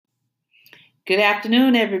Good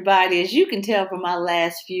afternoon, everybody. As you can tell from my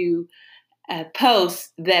last few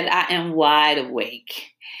posts that I am wide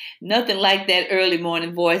awake. Nothing like that early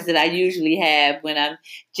morning voice that I usually have when I'm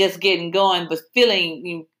just getting going, but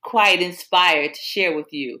feeling quite inspired to share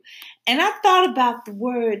with you. And I thought about the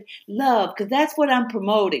word love because that's what I'm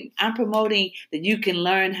promoting. I'm promoting that you can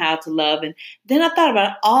learn how to love. And then I thought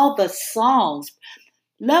about all the songs.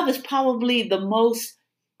 Love is probably the most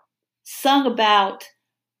sung about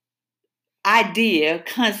idea,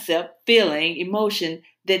 concept, feeling, emotion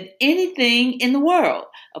than anything in the world.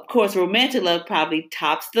 Of course, romantic love probably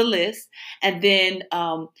tops the list. And then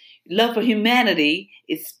love for humanity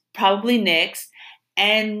is probably next.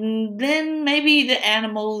 And then maybe the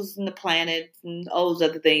animals and the planet and all those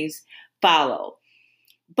other things follow.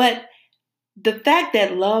 But the fact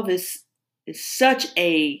that love is such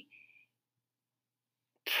a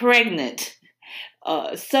pregnant,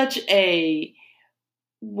 such a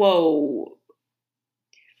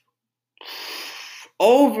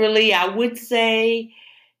overly, I would say,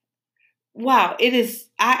 wow, it is,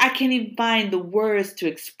 I can't even find the words to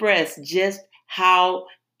express just how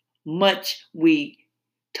much we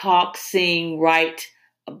talk, sing, write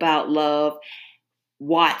about love,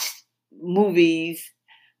 watch movies,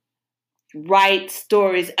 write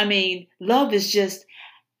stories. I mean, love is just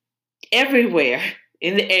everywhere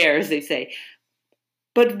in the air, as they say.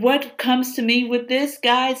 But what comes to me with this,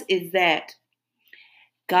 guys, is that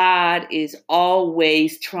God is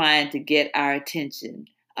always trying to get our attention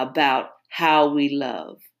about how we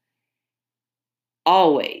love.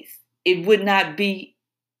 Always. It would not be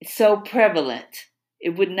so prevalent.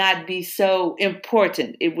 It would not be so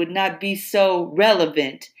important. It would not be so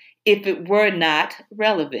relevant if it were not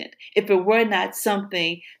relevant. If it were not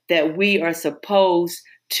something that we are supposed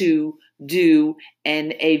to do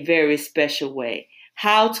in a very special way.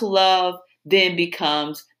 How to love then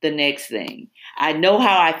becomes the next thing. I know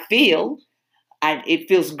how I feel. It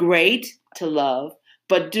feels great to love,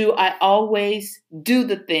 but do I always do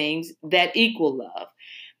the things that equal love?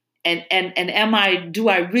 And do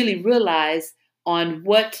I really realize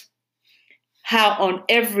how on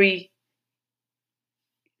every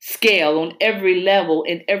scale, on every level,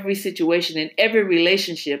 in every situation, in every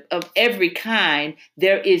relationship of every kind,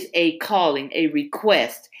 there is a calling, a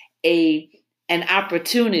request, an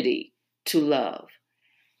opportunity to love.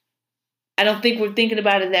 I don't think we're thinking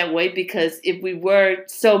about it that way because if we were,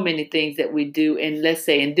 so many things that we do, and let's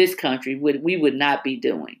say in this country, we would not be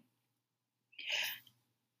doing.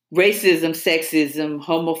 Racism, sexism,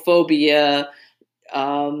 homophobia,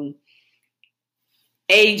 ageism,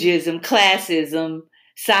 classism,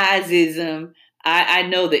 sizeism. I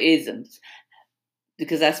know the isms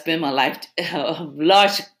because I spend my life, a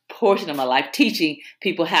large portion of my life, teaching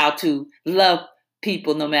people how to love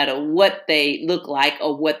people no matter what they look like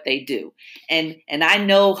or what they do. And I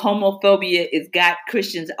know homophobia has got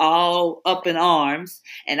Christians all up in arms,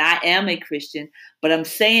 and I am a Christian, but I'm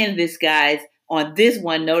saying this, guys, on this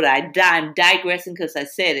one note, I'm digressing because I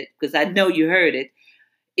said it, because I know you heard it,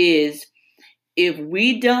 is if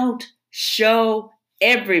we don't show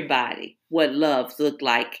everybody what love looks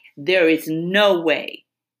like, there is no way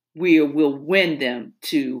we will win them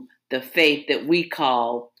to the faith that we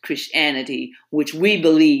call Christianity, which we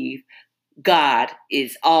believe God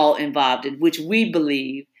is all involved in, which we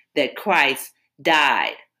believe that Christ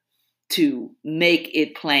died to make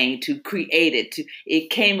it plain, to create it. It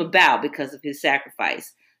came about because of his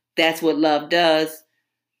sacrifice. That's what love does.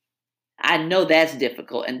 I know that's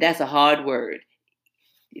difficult, and that's a hard word.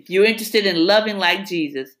 If you're interested in loving like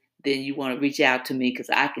Jesus, then you want to reach out to me because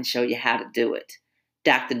I can show you how to do it.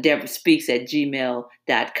 drdebraspeaks at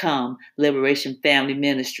gmail.com,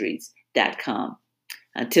 liberationfamilyministries.com.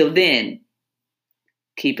 Until then,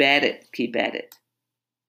 keep at it. Keep at it.